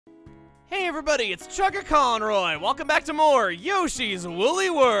Hey everybody, it's Chugga Conroy. Welcome back to more Yoshi's Woolly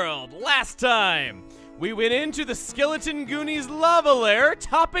World. Last time, we went into the Skeleton Goonies lava lair,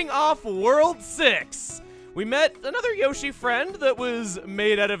 topping off World 6. We met another Yoshi friend that was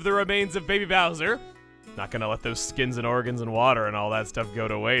made out of the remains of Baby Bowser. Not gonna let those skins and organs and water and all that stuff go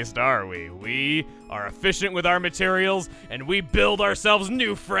to waste, are we? We are efficient with our materials, and we build ourselves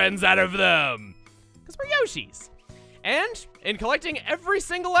new friends out of them. Because we're Yoshis. And in collecting every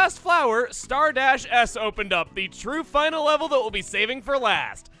single last flower, Star-S opened up, the true final level that we'll be saving for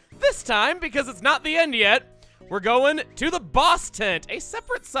last. This time, because it's not the end yet, we're going to the boss tent, a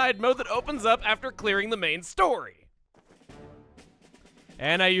separate side mode that opens up after clearing the main story.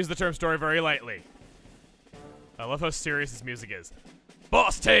 And I use the term story very lightly. I love how serious this music is.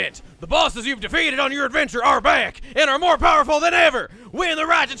 Boss tent! The bosses you've defeated on your adventure are back and are more powerful than ever! Win the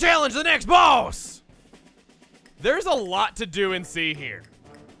right to challenge the next boss! There's a lot to do and see here.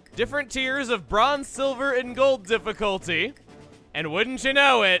 Different tiers of bronze, silver, and gold difficulty. And wouldn't you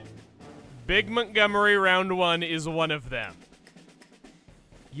know it, Big Montgomery Round 1 is one of them.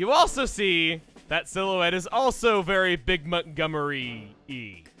 You also see that silhouette is also very Big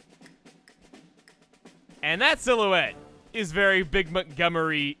Montgomery-y. And that silhouette is very Big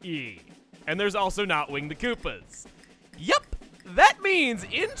Montgomery-y. And there's also Notwing the Koopas. Yup, that means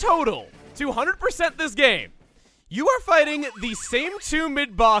in total, to 100% this game, you are fighting the same two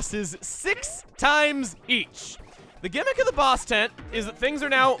mid-bosses 6 times each. The gimmick of the boss tent is that things are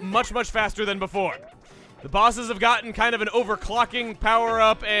now much, much faster than before. The bosses have gotten kind of an overclocking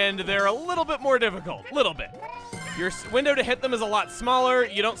power-up, and they're a little bit more difficult. Little bit. Your window to hit them is a lot smaller,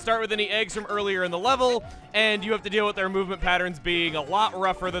 you don't start with any eggs from earlier in the level, and you have to deal with their movement patterns being a lot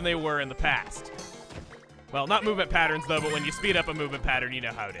rougher than they were in the past. Well, not movement patterns, though, but when you speed up a movement pattern, you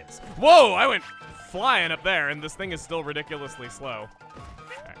know how it is. Whoa, I went flying up there, and this thing is still ridiculously slow.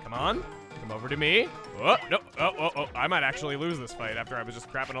 All right, come on. Come over to me. Oh, no. Oh. I might actually lose this fight after I was just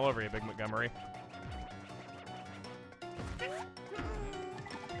crapping all over you, Big Montgomery.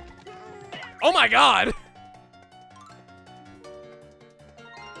 Oh my god!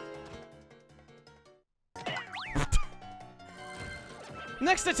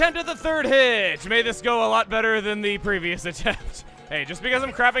 Next attempt at the third hit. May this go a lot better than the previous attempt. Hey, just because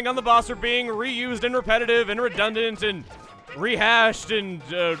I'm crapping on the boss for being reused and repetitive and redundant and rehashed and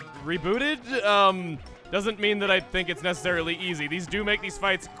rebooted, doesn't mean that I think it's necessarily easy. These do make these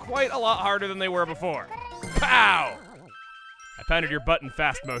fights quite a lot harder than they were before. Pow! I pounded your butt in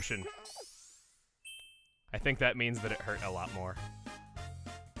fast motion. I think that means that it hurt a lot more.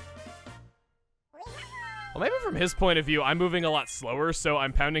 Well, maybe from his point of view, I'm moving a lot slower, so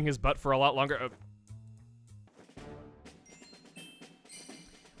I'm pounding his butt for a lot longer.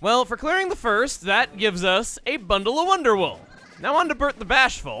 Well, for clearing the first, that gives us a bundle of Wonderwool. Now on to Bert the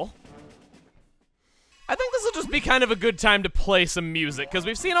Bashful. I think this will just be kind of a good time to play some music, because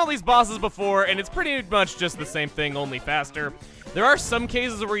we've seen all these bosses before, and it's pretty much just the same thing, only faster. There are some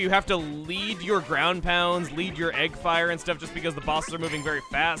cases where you have to lead your ground pounds, lead your egg fire and stuff, just because the bosses are moving very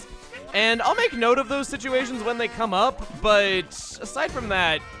fast. And I'll make note of those situations when they come up, but aside from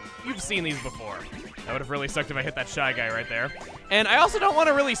that, you've seen these before. That would have really sucked if I hit that Shy Guy right there. And I also don't want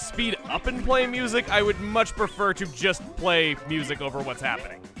to really speed up and play music. I would much prefer to just play music over what's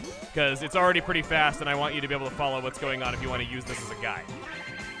happening, because it's already pretty fast, and I want you to be able to follow what's going on if you want to use this as a guide.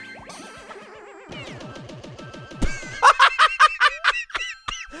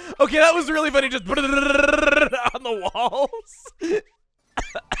 Okay, that was really funny, just on the walls.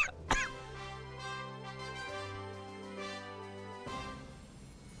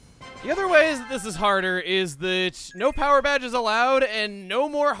 The other ways that this is harder is that no power badges allowed and no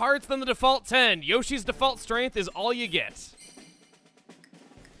more hearts than the default 10. Yoshi's default strength is all you get.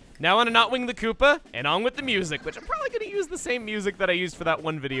 Now on to Notwing the Koopa, and on with the music, which I'm probably going to use the same music that I used for that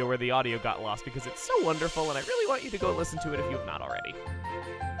one video where the audio got lost because it's so wonderful and I really want you to go listen to it if you have not already.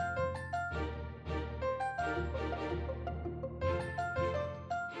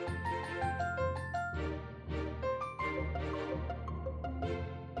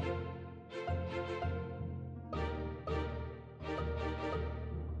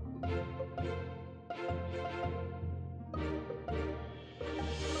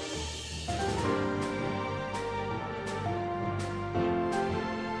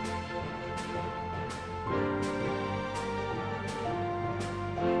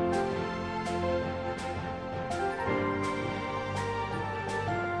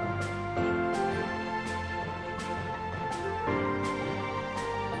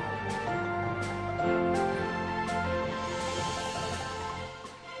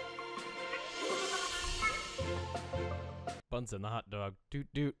 Buns in the hot dog. Doot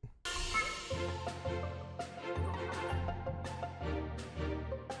doot.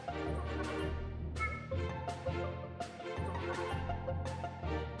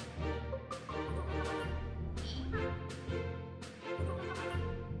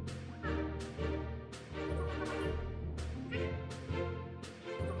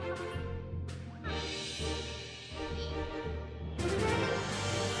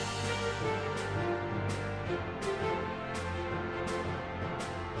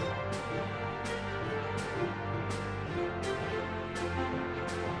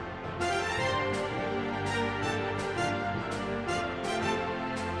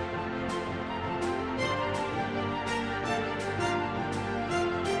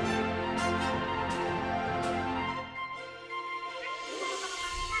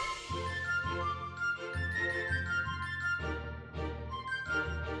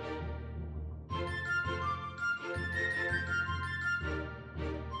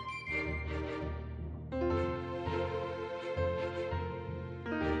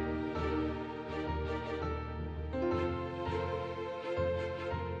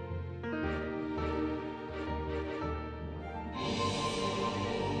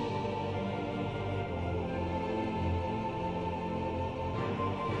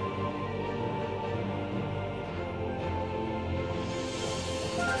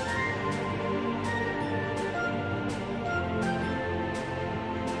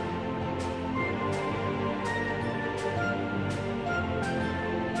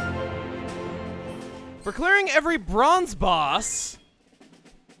 For clearing every bronze boss,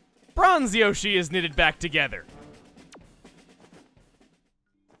 bronze Yoshi is knitted back together.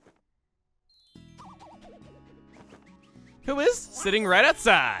 Who is sitting right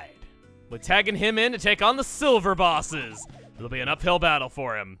outside. We're tagging him in to take on the silver bosses. It'll be an uphill battle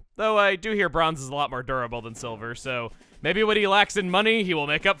for him. Though I do hear bronze is a lot more durable than silver, so maybe what he lacks in money, he will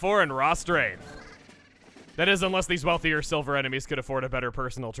make up for in raw strength. That is, unless these wealthier silver enemies could afford a better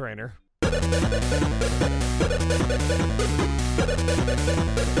personal trainer.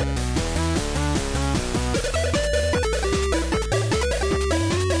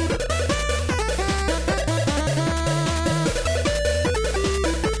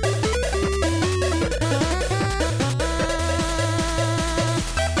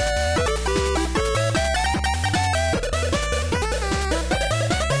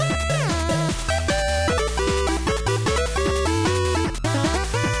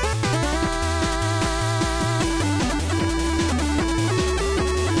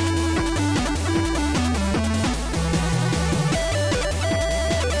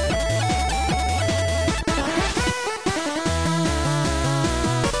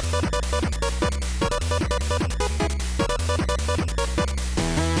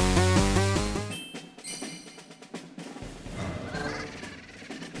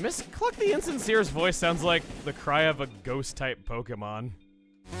 Miss Cluck the Insincere's voice sounds like the cry of a ghost-type Pokemon.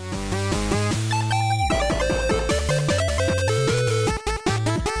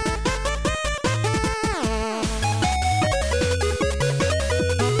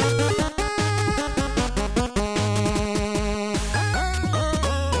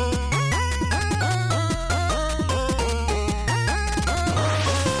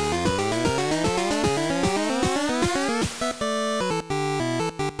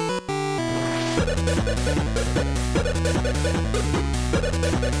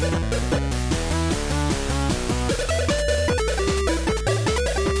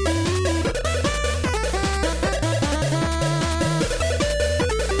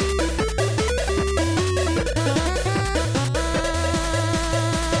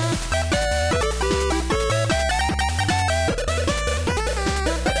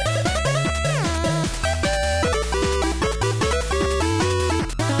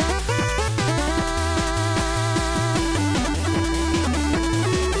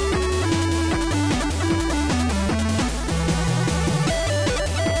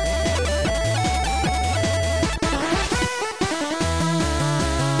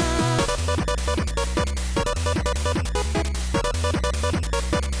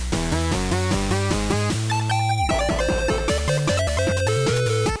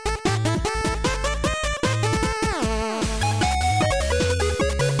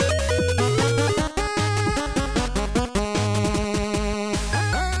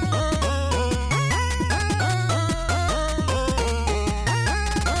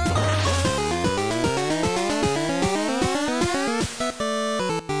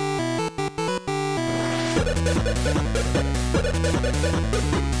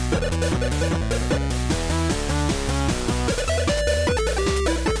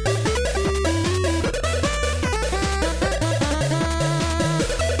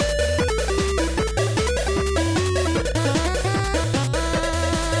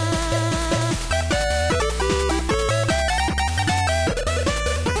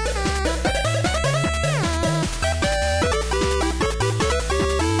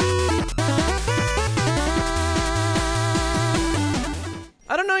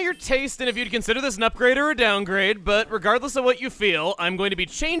 taste and if you'd consider this an upgrade or a downgrade, but regardless of what you feel, I'm going to be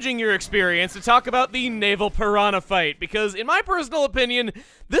changing your experience to talk about the Naval Piranha fight, because in my personal opinion,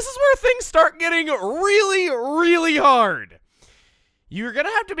 this is where things start getting really, really hard. You're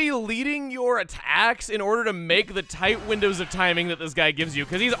gonna have to be leading your attacks in order to make the tight windows of timing that this guy gives you,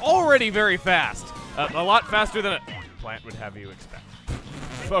 because he's already very fast. A lot faster than a plant would have you expect.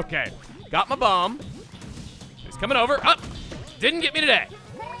 Okay, got my bomb. He's coming over. Up! Didn't get me today.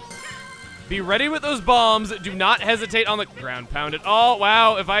 Be ready with those bombs. Do not hesitate on the ground pound at all.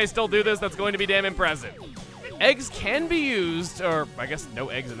 Wow, if I still do this, that's going to be damn impressive. Eggs can be used, or I guess no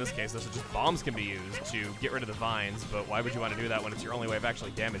eggs in this case, those are just bombs can be used to get rid of the vines, but why would you want to do that when it's your only way of actually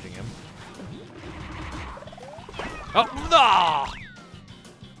damaging him? Oh, ah!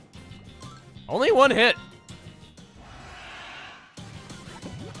 Only one hit.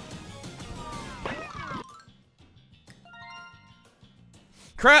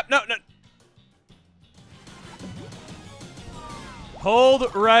 Crap, no.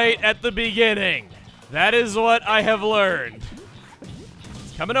 Hold right at the beginning. That is what I have learned.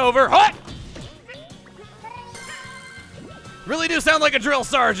 He's coming over. What? Really do sound like a drill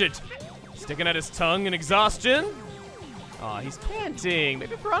sergeant. Sticking at his tongue in exhaustion. Aw, he's panting.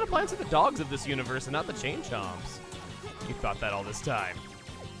 Maybe piranha plants are the dogs of this universe and not the chain chomps. You thought that all this time.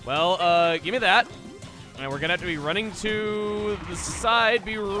 Well, give me that. And we're gonna have to be running to the side.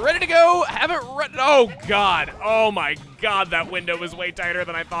 Be ready to go. Have it ready. Oh, God. Oh, my God. That window was way tighter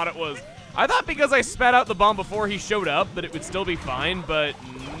than I thought it was. I thought because I spat out the bomb before he showed up that it would still be fine, but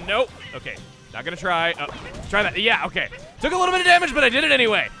nope. Okay, not gonna try. Try that. Yeah, okay. Took a little bit of damage, but I did it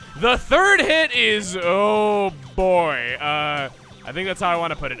anyway. The third hit is, oh boy. I think that's how I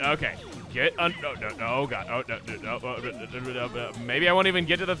want to put it. Okay, get no, oh God. Oh, no. Maybe I won't even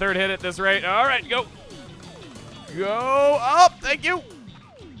get to the third hit at this rate. All right, go. Go up, thank you.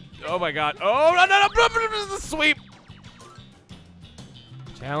 Oh my God. Oh, no, the sweep.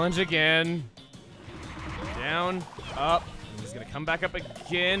 Challenge again. Down, up. He's gonna come back up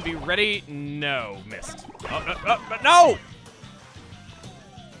again. Be ready. No, missed. But no!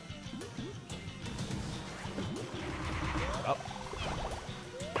 Up.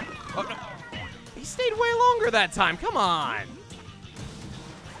 Oh, no. He stayed way longer that time. Come on.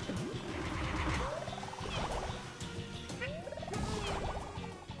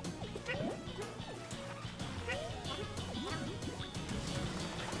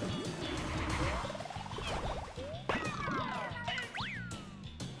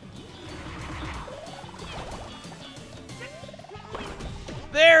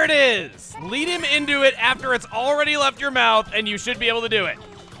 There it is! Lead him into it after it's already left your mouth, and you should be able to do it.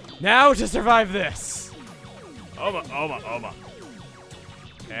 Now to survive this. Oma.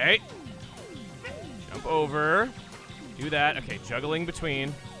 Okay. Jump over. Do that. Okay, juggling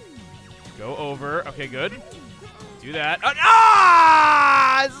between. Go over. Okay, good. Do that.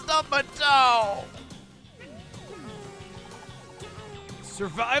 Stop my toe!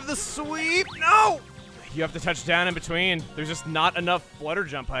 Survive the sweep! No! You have to touch down in between. There's just not enough flutter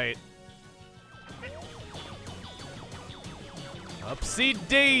jump height. Upsy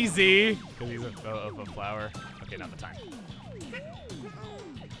daisy. Because he's a flower. Okay, not the time.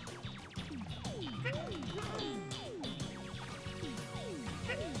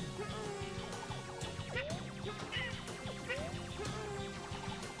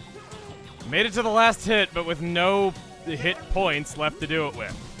 Made it to the last hit, but with no hit points left to do it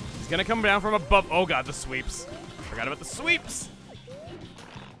with. He's gonna come down from above. Oh God, the sweeps. Forgot about the sweeps.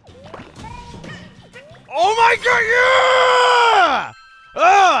 Oh my God,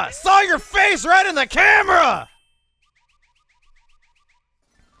 yeah! Saw your face right in the camera!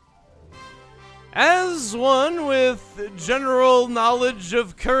 As one with general knowledge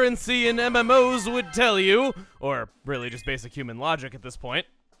of currency and MMOs would tell you, or really just basic human logic at this point,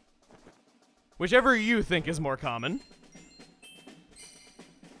 whichever you think is more common.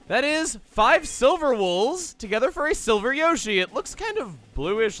 That is 5 silver wools together for a silver Yoshi. It looks kind of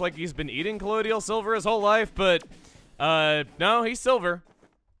bluish, like he's been eating colloidal silver his whole life, but no, he's silver.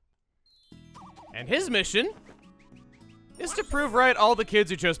 And his mission is to prove right all the kids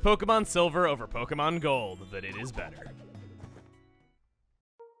who chose Pokemon Silver over Pokemon Gold that it is better.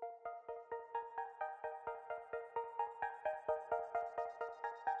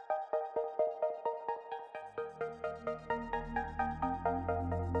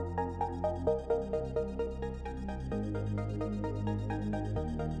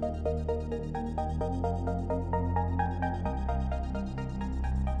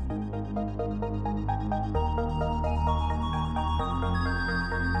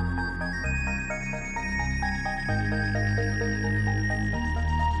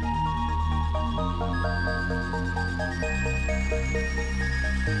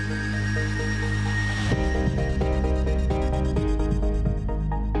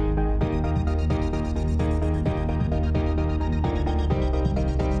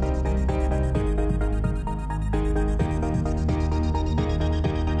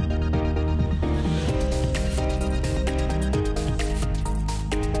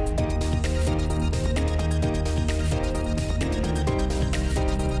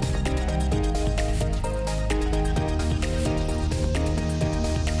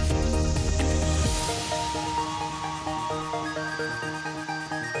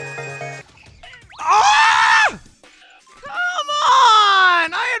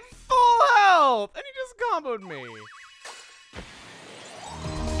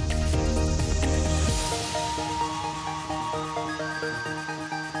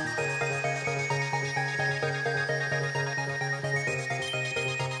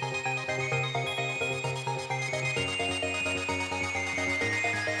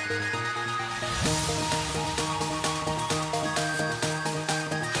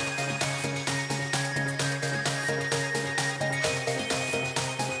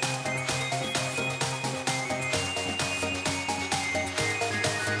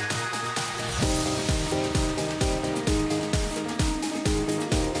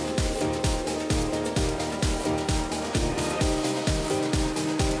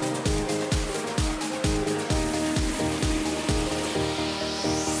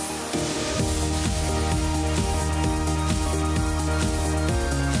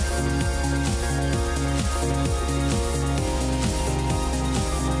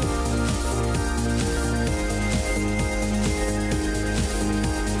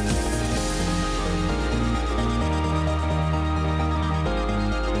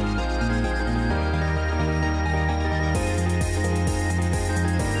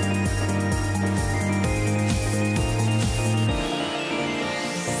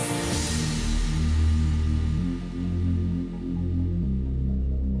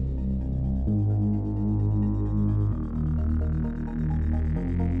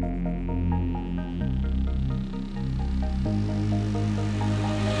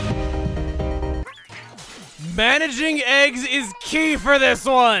 Managing eggs is key for this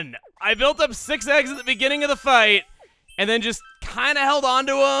one. I built up 6 eggs at the beginning of the fight, and then just kind of held on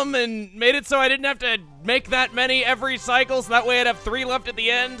to them and made it so I didn't have to make that many every cycle, so that way I'd have 3 left at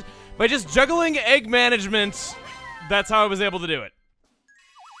the end. By just juggling egg management, that's how I was able to do it.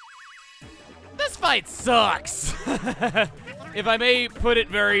 This fight sucks, if I may put it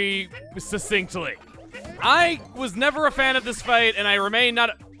very succinctly. I was never a fan of this fight, and I remain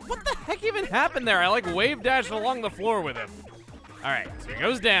not. What the heck even happened there? I like wave dashed along the floor with him. All right, so he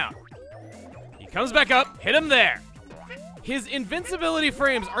goes down. He comes back up, hit him there. His invincibility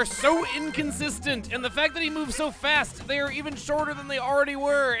frames are so inconsistent, and the fact that he moves so fast, they are even shorter than they already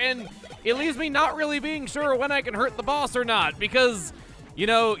were, and it leaves me not really being sure when I can hurt the boss or not, because, you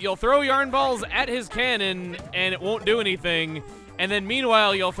know, you'll throw yarn balls at his cannon, and it won't do anything, and then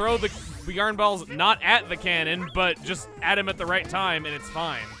meanwhile, you'll throw the yarn balls not at the cannon, but just at him at the right time, and it's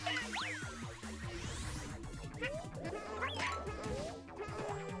fine.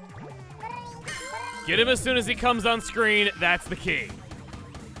 Get him as soon as he comes on screen, that's the key.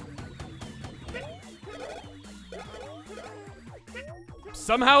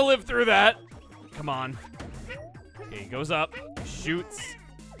 Somehow live through that. Come on. Okay, he goes up, shoots.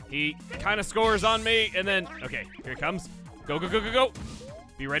 He kind of scores on me, and then, okay, here he comes. Go, go, go, go, go.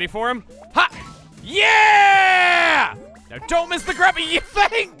 Be ready for him. Ha! Yeah! Now don't miss the grab. Yeah,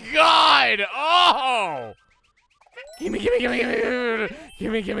 thank God! Oh! Gimme, gimme, gimme, gimme,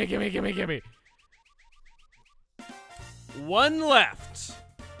 gimme, gimme, gimme, gimme, gimme. 1 left.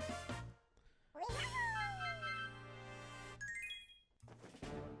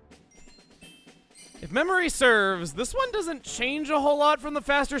 If memory serves, this one doesn't change a whole lot from the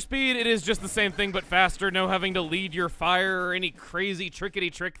faster speed. It is just the same thing, but faster. No having to lead your fire or any crazy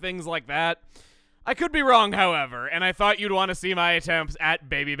trickety-trick things like that. I could be wrong, however, and I thought you'd want to see my attempts at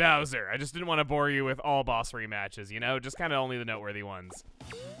Baby Bowser. I just didn't want to bore you with all boss rematches, you know? Just kind of only the noteworthy ones.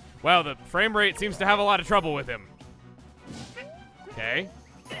 Wow, the frame rate seems to have a lot of trouble with him. Okay.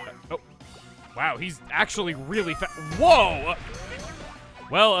 Oh. Wow, he's actually really fast. Whoa!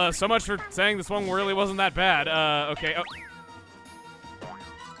 Well, so much for saying this one really wasn't that bad. Okay. Oh.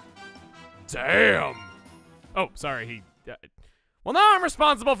 Damn! Oh, sorry, he... well, now I'm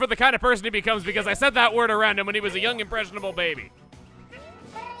responsible for the kind of person he becomes because I said that word around him when he was a young, impressionable baby.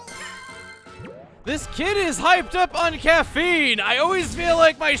 This kid is hyped up on caffeine. I always feel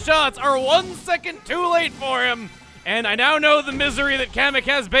like my shots are 1 second too late for him. And I now know the misery that Kamek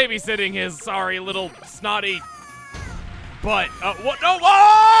has babysitting his sorry little snotty butt. What? No!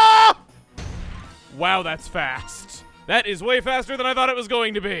 Oh! Wow, that's fast. That is way faster than I thought it was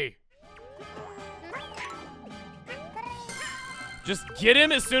going to be. Just get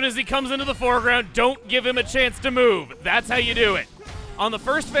him as soon as he comes into the foreground. Don't give him a chance to move. That's how you do it. On the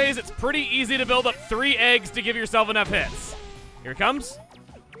first phase, it's pretty easy to build up 3 eggs to give yourself enough hits. Here it comes.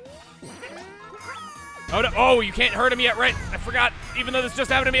 Oh, no. Oh, you can't hurt him yet, right? I forgot, even though this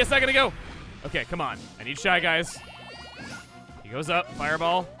just happened to me a second ago. Okay, come on. I need Shy Guys. He goes up,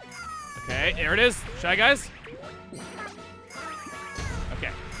 fireball. Okay, there it is. Shy Guys.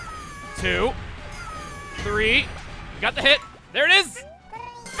 Okay. 2, 3. Got the hit. There it is.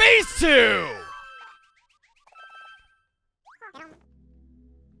 Phase 2.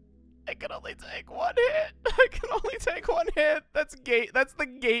 I can only take 1 hit. I can only take 1 hit. That's the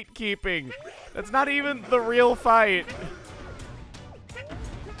gatekeeping. That's not even the real fight.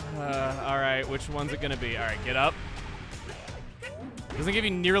 All right, which one's it gonna be? All right, get up. Doesn't give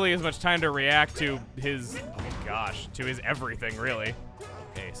you nearly as much time to react to his, oh gosh, to his everything, really.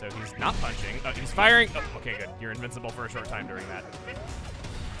 Okay, so he's not punching. Oh, he's firing. Oh, okay, good. You're invincible for a short time during that. Okay,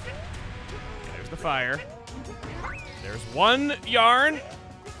 there's the fire. There's 1 yarn.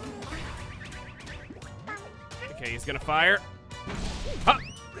 Okay, he's gonna fire. Ha!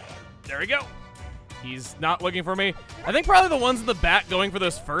 There we go. He's not looking for me. I think probably the ones in the back going for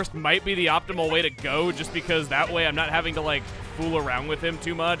this first might be the optimal way to go, just because that way I'm not having to, like, fool around with him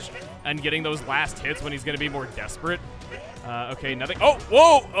too much and getting those last hits when he's gonna be more desperate. Okay, nothing. Oh,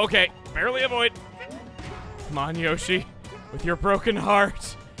 whoa! Okay, barely avoid. Come on, Yoshi. With your broken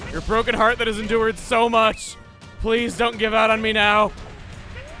heart. Your broken heart that has endured so much. Please don't give out on me now.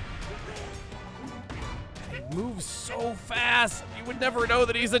 He moves so fast. You would never know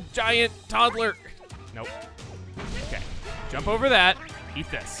that he's a giant toddler. Nope. Okay, jump over that. Eat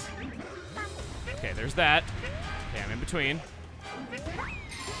this. Okay, there's that. Okay, I'm in between.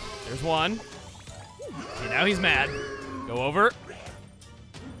 There's 1. Okay, now he's mad. Go over.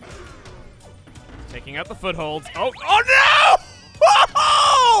 Taking out the footholds. Oh, oh no!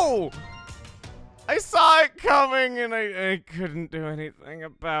 Oh! I saw it coming, and I couldn't do anything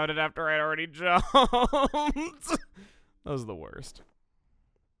about it after I'd already jumped. That was the worst.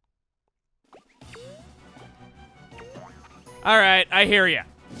 Alright, I hear ya.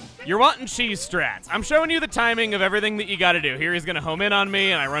 You're wanting cheese strats. I'm showing you the timing of everything that you gotta do. Here he's gonna home in on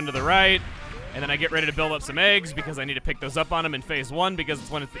me, and I run to the right, and then I get ready to build up some eggs because I need to pick those up on him in phase 1 because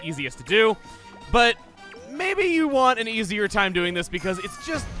it's when it's the easiest to do. But maybe you want an easier time doing this because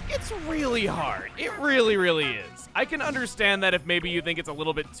it's really hard. It really, really is. I can understand that if maybe you think it's a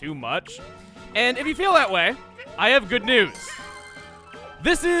little bit too much. And if you feel that way, I have good news.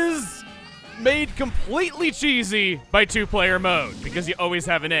 This is made completely cheesy by 2-player mode because you always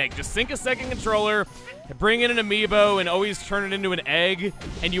have an egg. Just sync a second controller, bring in an amiibo, and always turn it into an egg,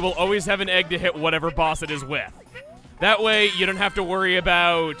 and you will always have an egg to hit whatever boss it is with. That way, you don't have to worry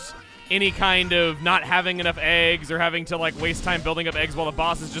about any kind of not having enough eggs or having to like waste time building up eggs while the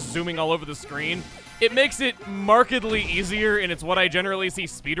boss is just zooming all over the screen. It makes it markedly easier, and it's what I generally see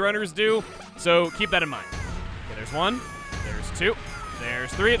speedrunners do, so keep that in mind. Okay, there's 1, there's 2,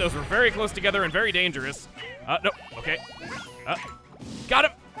 there's 3. Those were very close together and very dangerous. No, okay. Got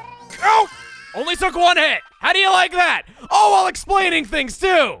him. Oh! Only took 1 hit. How do you like that? Oh, while explaining things,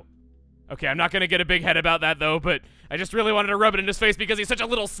 too. Okay, I'm not going to get a big head about that, though, but I just really wanted to rub it in his face because he's such a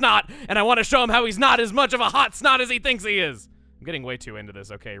little snot, and I want to show him how he's not as much of a hot snot as he thinks he is. I'm getting way too into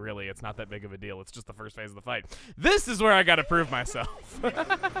this. Okay, really, it's not that big of a deal. It's just the first phase of the fight. This is where I got to prove myself.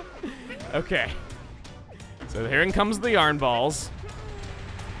 Okay. So here comes the yarn balls.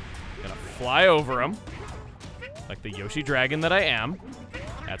 Gonna fly over him like the Yoshi dragon that I am.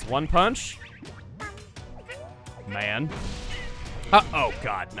 That's 1 punch. Man. Oh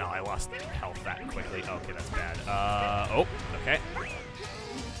god, no, I lost health that quickly. Okay, that's bad. Oh, okay.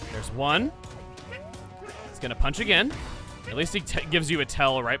 There's 1. He's gonna punch again. At least he gives you a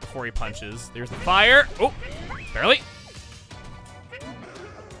tell right before he punches. There's the fire. Oh, barely.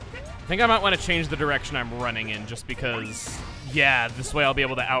 I think I might want to change the direction I'm running in just because, yeah, this way I'll be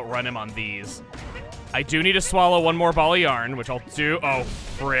able to outrun him on these. I do need to swallow 1 more ball of yarn, which I'll do. Oh,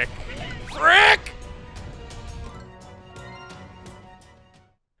 frick. Frick!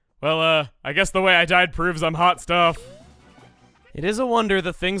 Well, I guess the way I died proves I'm hot stuff. It is a wonder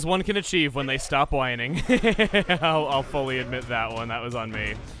the things one can achieve when they stop whining. I'll fully admit that one. That was on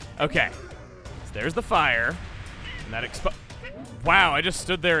me. Okay. So there's the fire. And that wow, I just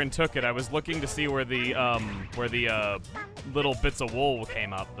stood there and took it. I was looking to see where the little bits of wool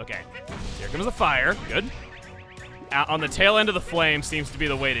came up. Okay. Here comes the fire. Good. On the tail end of the flame seems to be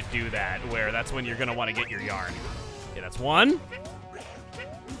the way to do that, where that's when you're going to want to get your yarn. Okay, that's 1.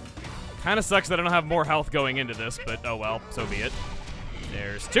 Kind of sucks that I don't have more health going into this, but oh well, so be it.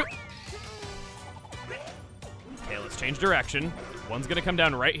 There's 2. Okay, let's change direction. 1's gonna come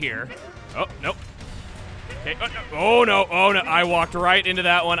down right here. Oh, nope. Okay, oh no, oh no, I walked right into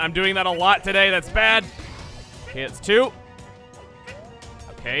that one. I'm doing that a lot today, that's bad. Okay, it's 2.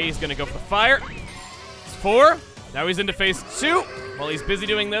 Okay, he's gonna go for the fire. It's 4. Now he's into phase 2. While he's busy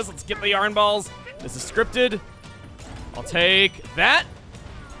doing this, let's get the yarn balls. This is scripted. I'll take that.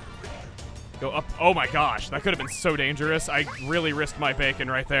 Go up. Oh my gosh, that could have been so dangerous. I really risked my bacon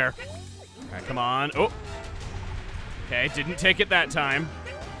right there. All right, come on. Oh. Okay, didn't take it that time.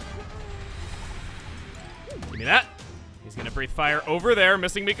 Give me that. He's gonna breathe fire over there,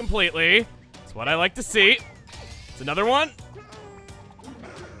 missing me completely. That's what I like to see. It's another one.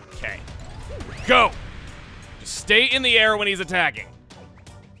 Okay. Go. Just stay in the air when he's attacking.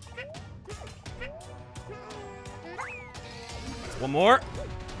 That's 1 more.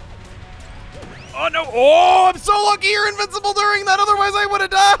 Oh, no. Oh, I'm so lucky you're invincible during that. Otherwise, I would have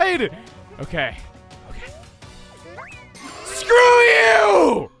died. Okay. Okay. Screw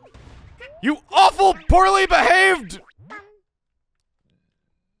you! You awful, poorly behaved...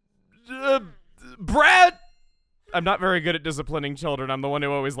 brat! I'm not very good at disciplining children. I'm the one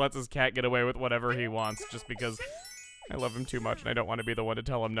who always lets his cat get away with whatever he wants just because I love him too much and I don't want to be the one to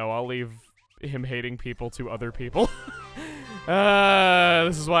tell him no. I'll leave him hating people to other people.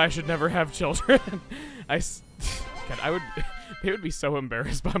 This is why I should never have children. God, they would be so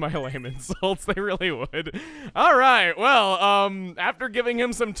embarrassed by my lame insults. They really would. All right, well, after giving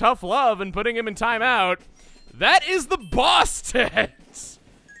him some tough love and putting him in timeout, that is the boss test.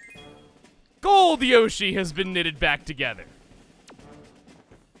 Gold Yoshi has been knitted back together.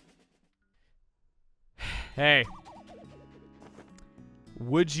 Hey,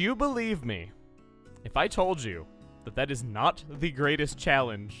 would you believe me if I told you that that is not the greatest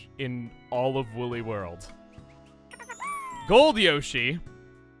challenge in all of Woolly World? Gold Yoshi,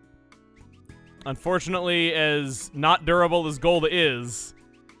 unfortunately, as not durable as gold is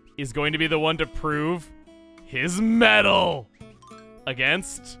is going to be the one to prove his mettle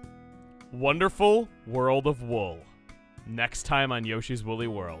against Wonderful World of Wool. Next time on Yoshi's Woolly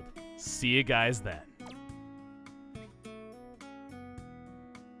World. See you guys then.